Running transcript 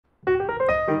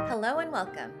Hello and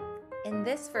welcome. In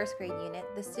this first grade unit,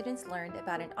 the students learned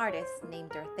about an artist named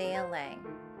Dorothea Lange.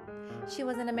 She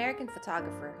was an American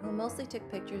photographer who mostly took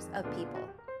pictures of people.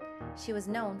 She was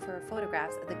known for her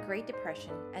photographs of the Great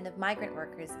Depression and of migrant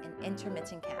workers in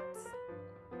intermittent camps.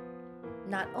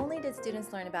 Not only did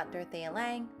students learn about Dorothea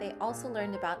Lange, they also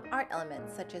learned about art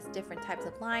elements such as different types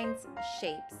of lines,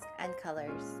 shapes, and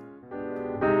colors.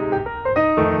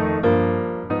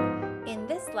 In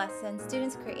this lesson,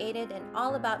 students created an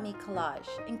All About Me collage,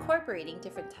 incorporating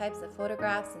different types of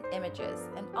photographs and images,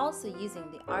 and also using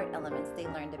the art elements they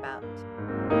learned about.